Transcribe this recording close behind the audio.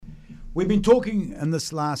We've been talking in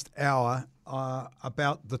this last hour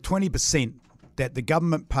about the 20% that the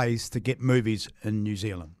government pays to get movies in New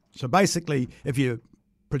Zealand. So basically, if you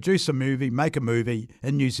produce a movie, make a movie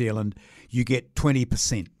in New Zealand, you get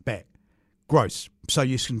 20% back, gross. So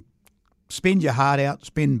you can spend your heart out,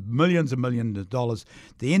 spend millions and millions of dollars.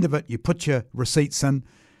 At the end of it, you put your receipts in,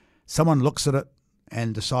 someone looks at it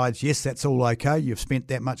and decides, yes, that's all okay, you've spent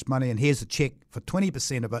that much money, and here's a check for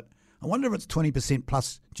 20% of it. I wonder if it's 20%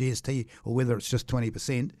 plus GST or whether it's just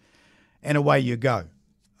 20%, and away you go.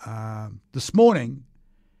 This morning,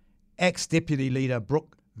 ex-Deputy Leader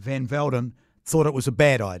Brooke Van Velden thought it was a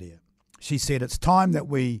bad idea. She said it's time that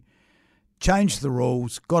we changed the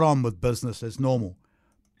rules, got on with business as normal.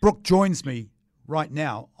 Brooke joins me right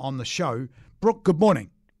now on the show. Brooke, good morning.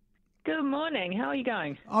 Good morning. How are you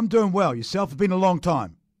going? I'm doing well. Yourself? It's been a long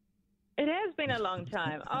time. It has been a long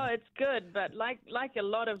time. Oh, it's good. But like a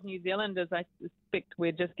lot of New Zealanders, I suspect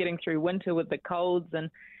we're just getting through winter with the colds. And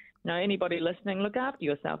anybody listening, look after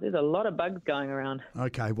yourself. There's a lot of bugs going around.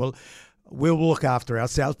 Okay, well, we'll look after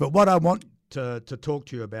ourselves. But what I want to talk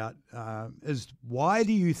to you about is why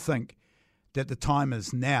do you think that the time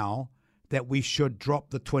is now that we should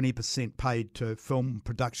drop the 20% paid to film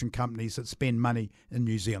production companies that spend money in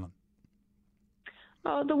New Zealand?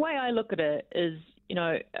 Oh, the way I look at it is,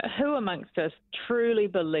 who amongst us truly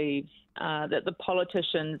believes that the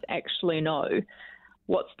politicians actually know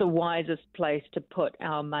what's the wisest place to put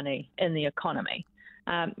our money in the economy?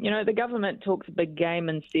 The government talks a big game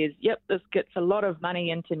and says, yep, this gets a lot of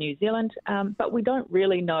money into New Zealand, but we don't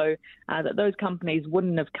really know that those companies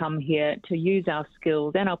wouldn't have come here to use our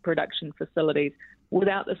skills and our production facilities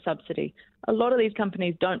without the subsidy. A lot of these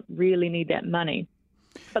companies don't really need that money.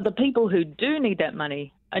 But the people who do need that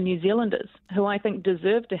money are New Zealanders, who I think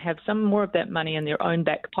deserve to have some more of that money in their own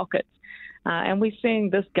back pockets. And we're seeing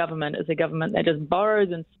this government as a government that just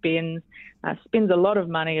borrows and spends a lot of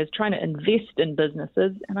money, is trying to invest in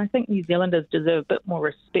businesses. And I think New Zealanders deserve a bit more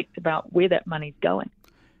respect about where that money's going.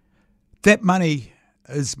 That money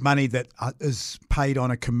is money that is paid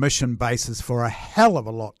on a commission basis for a hell of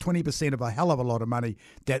a lot, 20% of a hell of a lot of money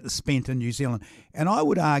that is spent in New Zealand. And I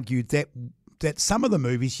would argue that some of the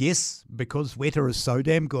movies, yes, because Weta is so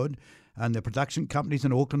damn good and the production companies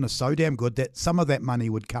in Auckland are so damn good, that some of that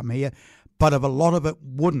money would come here, but if a lot of it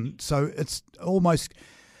wouldn't. So it's almost,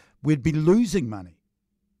 we'd be losing money.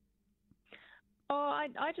 Oh,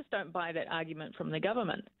 I just don't buy that argument from the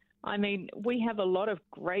government. I mean, we have a lot of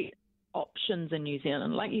great options in New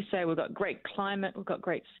Zealand. Like you say, we've got great climate, we've got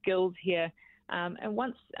great skills here. And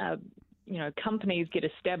once companies get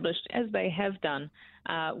established, as they have done,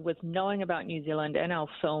 with knowing about New Zealand and our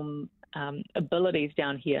film abilities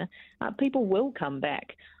down here, people will come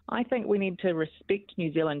back. I think we need to respect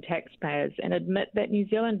New Zealand taxpayers and admit that New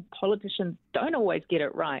Zealand politicians don't always get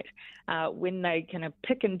it right when they kind of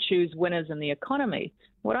pick and choose winners in the economy.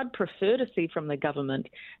 What I'd prefer to see from the government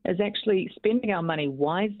is actually spending our money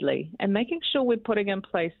wisely and making sure we're putting in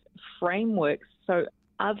place frameworks so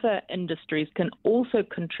other industries can also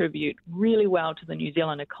contribute really well to the New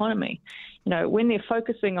Zealand economy. When they're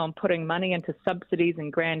focusing on putting money into subsidies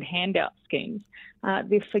and grand handout schemes,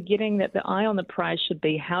 they're forgetting that the eye on the prize should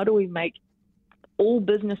be, how do we make all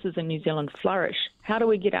businesses in New Zealand flourish? How do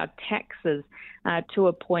we get our taxes to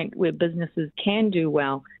a point where businesses can do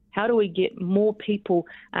well? How do we get more people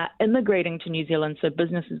immigrating to New Zealand so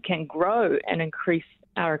businesses can grow and increase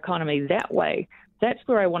our economy that way? That's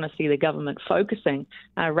where I want to see the government focusing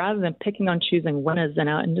rather than picking on choosing winners in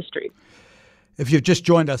our industry. If you've just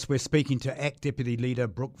joined us, we're speaking to ACT Deputy Leader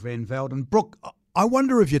Brooke Van Velden. Brooke, I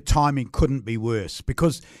wonder if your timing couldn't be worse,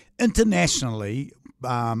 because internationally,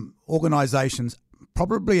 organisations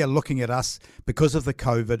probably are looking at us because of the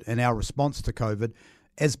COVID and our response to COVID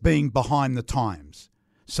as being behind the times.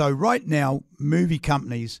 So right now, movie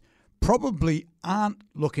companies probably aren't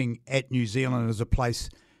looking at New Zealand as a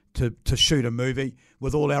place to shoot a movie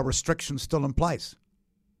with all our restrictions still in place.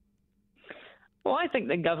 Well, I think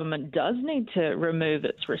the government does need to remove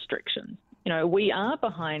its restrictions. We are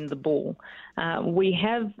behind the ball. We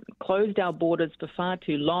have closed our borders for far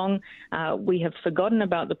too long. We have forgotten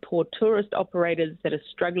about the poor tourist operators that are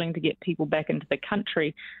struggling to get people back into the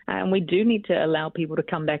country. And we do need to allow people to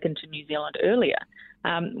come back into New Zealand earlier.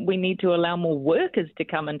 We need to allow more workers to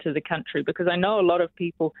come into the country, because I know a lot of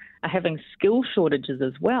people are having skill shortages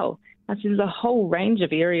as well. So there's a whole range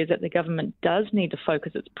of areas that the government does need to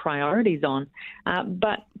focus its priorities on.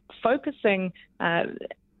 But focusing, as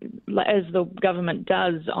the government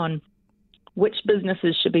does, on which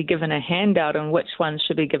businesses should be given a handout and which ones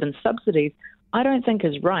should be given subsidies, I don't think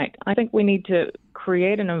is right. I think we need to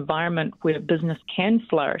create an environment where business can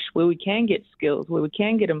flourish, where we can get skills, where we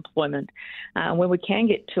can get employment, where we can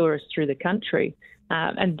get tourists through the country.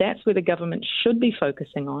 And that's where the government should be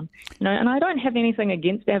focusing on. And I don't have anything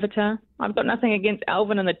against Avatar. I've got nothing against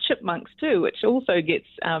Alvin and the Chipmunks too, which also gets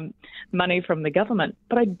money from the government.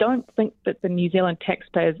 But I don't think that the New Zealand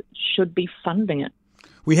taxpayers should be funding it.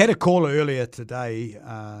 We had a caller earlier today,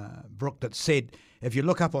 Brooke, that said if you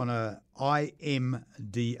look up on a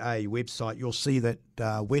IMDA website, you'll see that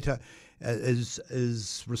Weta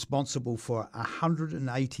is responsible for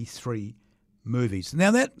 183 movies.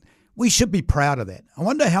 Now that we should be proud of that. I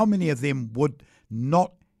wonder how many of them would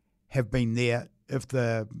not have been there if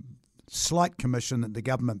the slight commission that the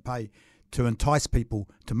government pay to entice people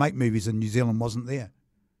to make movies in New Zealand wasn't there.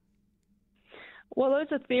 Well, those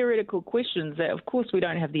are theoretical questions that, of course, we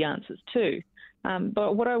don't have the answers to.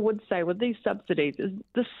 But what I would say with these subsidies is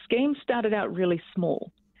the scheme started out really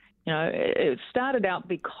small. It started out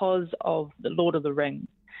because of the Lord of the Rings,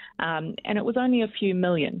 and it was only a few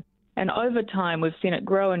million. And over time, we've seen it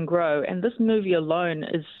grow and grow. And this movie alone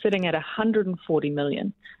is sitting at 140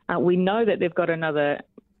 million. We know that they've got another,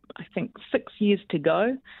 I think, 6 years to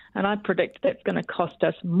go. And I predict that's going to cost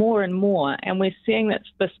us more and more. And we're seeing that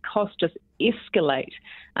this cost just escalate.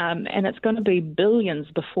 And it's going to be billions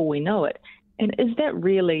before we know it. And is that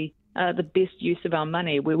really the best use of our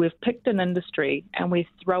money, where we've picked an industry and we're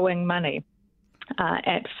throwing money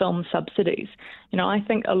at film subsidies? I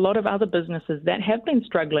think a lot of other businesses that have been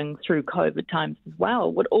struggling through COVID times as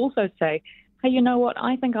well would also say, hey, you know what,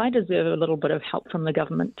 I think I deserve a little bit of help from the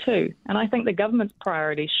government too. And I think the government's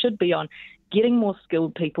priority should be on getting more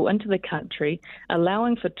skilled people into the country,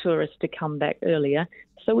 allowing for tourists to come back earlier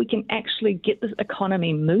so we can actually get this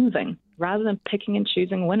economy moving rather than picking and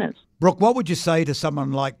choosing winners. Brooke, what would you say to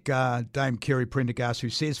someone like Dame Kerry Prendergast, who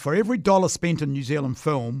says for every dollar spent in New Zealand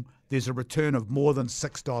film, there's a return of more than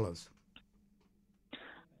 $6?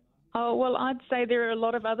 Oh, well, I'd say there are a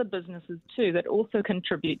lot of other businesses too that also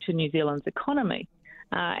contribute to New Zealand's economy.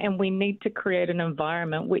 And we need to create an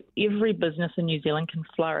environment where every business in New Zealand can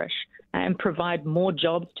flourish and provide more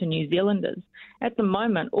jobs to New Zealanders. At the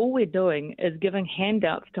moment, all we're doing is giving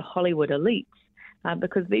handouts to Hollywood elites.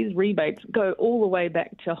 Because these rebates go all the way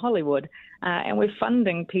back to Hollywood, and we're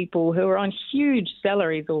funding people who are on huge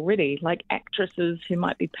salaries already, like actresses who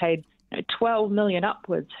might be paid 12 million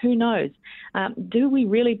upwards. Who knows? Do we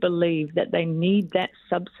really believe that they need that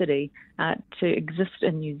subsidy to exist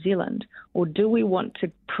in New Zealand? Or do we want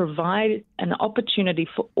to provide an opportunity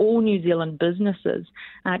for all New Zealand businesses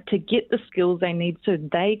to get the skills they need so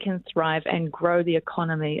they can thrive and grow the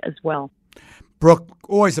economy as well? Brooke,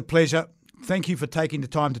 always a pleasure. Thank you for taking the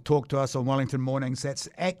time to talk to us on Wellington Mornings. That's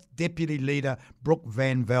ACT Deputy Leader Brooke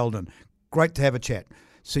Van Velden. Great to have a chat.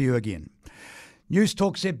 See you again. News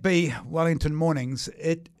Talk ZB, Wellington Mornings.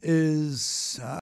 It is